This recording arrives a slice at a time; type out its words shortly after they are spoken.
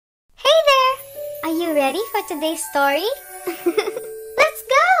Are you ready for today's story? Let's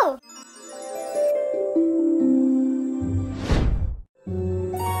go!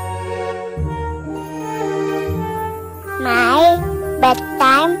 My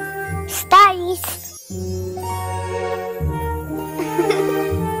bedtime stories.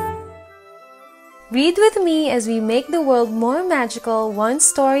 Read with me as we make the world more magical, one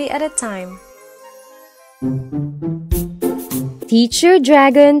story at a time. Teach your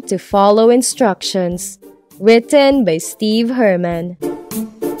dragon to follow instructions. Written by Herman.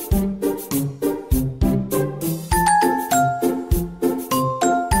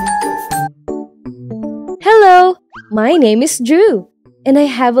 Hello, my name is Drew, and I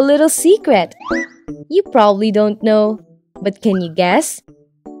have a little secret. You probably don't know, but can you guess?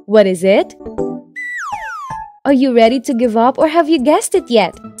 What is it? Are you ready to give up or have you guessed it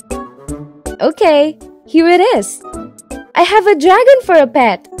yet? Okay, here it is. I have a dragon for a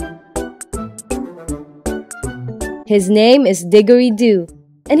pet. His name is Didgeridoo,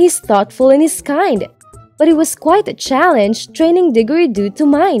 and he's thoughtful and he's kind. But it was quite a challenge training Didgeridoo to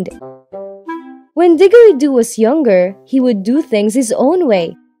mind. When Didgeridoo was younger, he would do things his own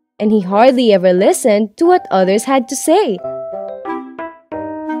way, and he hardly ever listened to what others had to say.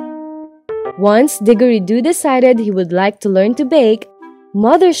 Once Didgeridoo decided he would like to learn to bake,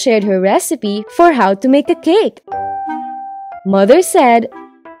 Mother shared her recipe for how to make a cake. Mother said,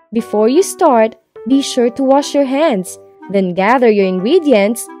 "Before you start, be sure to wash your hands, then gather your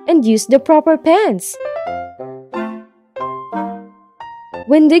ingredients and use the proper pans."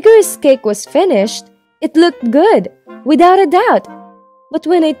 When Diggory's cake was finished, it looked good, without a doubt. But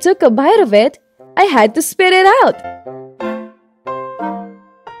when I took a bite of it, I had to spit it out.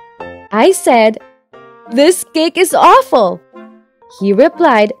 I said, "This cake is awful." He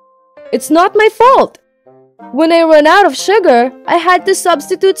replied, "It's not my fault. When I ran out of sugar, I had to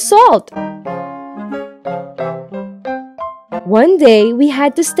substitute salt." One day, we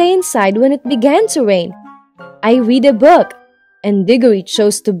had to stay inside when it began to rain. I read a book, and Diggory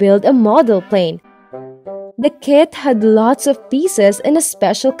chose to build a model plane. The kit had lots of pieces and a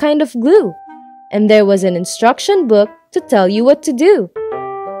special kind of glue, and there was an instruction book to tell you what to do.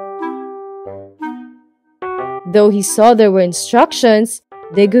 Though he saw there were instructions,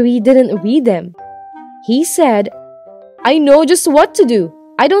 Diggory didn't read them. He said, "I know just what to do.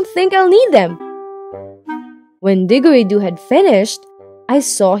 I don't think I'll need them." When Didgeridoo had finished, I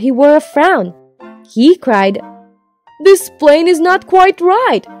saw he wore a frown. He cried, "This plane is not quite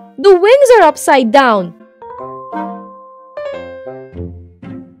right. The wings are upside down."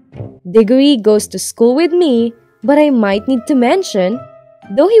 Diggory goes to school with me, but I might need to mention,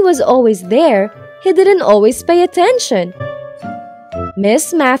 though he was always there, he didn't always pay attention.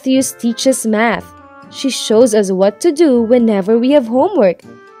 Miss Matthews teaches math. She shows us what to do whenever we have homework,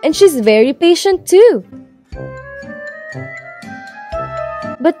 and she's very patient too.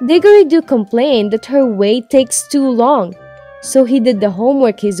 But Didgeridoo complained that her way takes too long, so he did the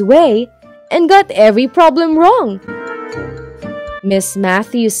homework his way and got every problem wrong. Miss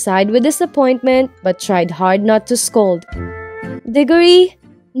Matthews sighed with disappointment but tried hard not to scold. "Diggory,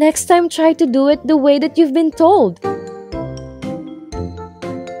 next time try to do it the way that you've been told."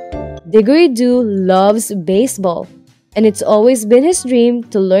 Didgeridoo loves baseball, and it's always been his dream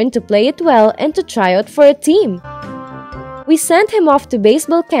to learn to play it well and to try out for a team. We sent him off to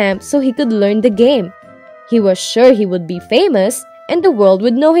baseball camp so he could learn the game. He was sure he would be famous and the world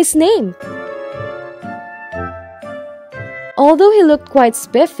would know his name. Although he looked quite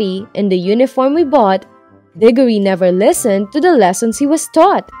spiffy in the uniform we bought, Diggory never listened to the lessons he was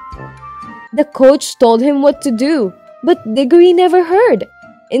taught. The coach told him what to do, but Diggory never heard.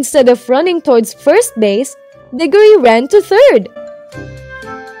 Instead of running towards first base, Diggory ran to third.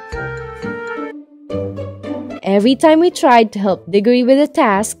 Every time we tried to help Diggory with a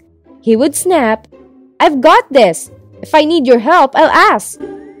task, he would snap, "I've got this. If I need your help, I'll ask."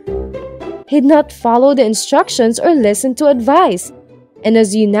 He'd not follow the instructions or listen to advice. And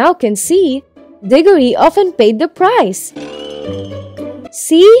as you now can see, Diggory often paid the price.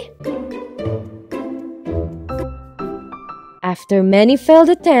 See? After many failed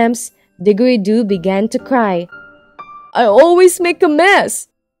attempts, Didgeridoo began to cry. "I always make a mess,"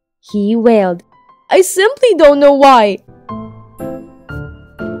 he wailed. "I simply don't know why."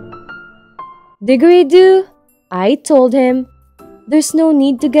 "Didgeridoo," I told him, "there's no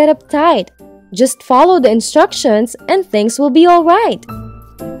need to get uptight. Just follow the instructions and things will be all right."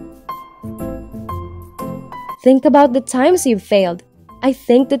 Think about the times you've failed. I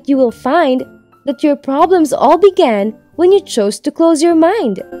think that you will find that your problems all began when you chose to close your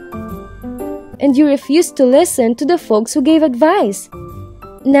mind and you refused to listen to the folks who gave advice.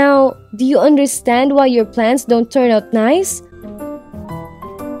 Now, do you understand why your plans don't turn out nice?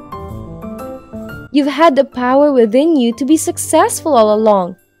 You've had the power within you to be successful all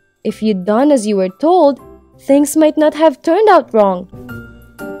along. If you'd done as you were told, things might not have turned out wrong.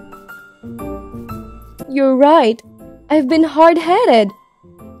 You're right. I've been hard-headed.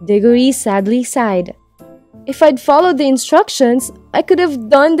 Diggory sadly sighed. If I'd followed the instructions, I could have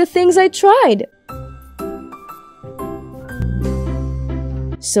done the things I tried.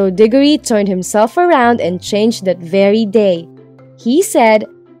 So Diggory turned himself around and changed that very day. He said,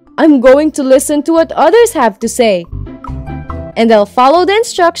 I'm going to listen to what others have to say. And I'll follow the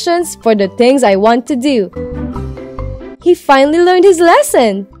instructions for the things I want to do. He finally learned his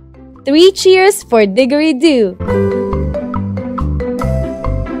lesson. 3 cheers for Diggory-Doo.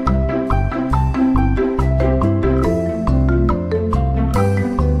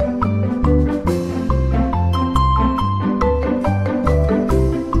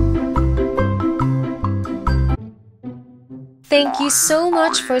 Thank you so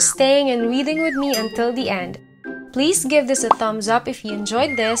much for staying and reading with me until the end. Please give this a thumbs up if you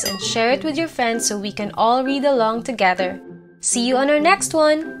enjoyed this and share it with your friends so we can all read along together. See you on our next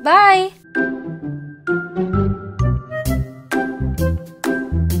one. Bye!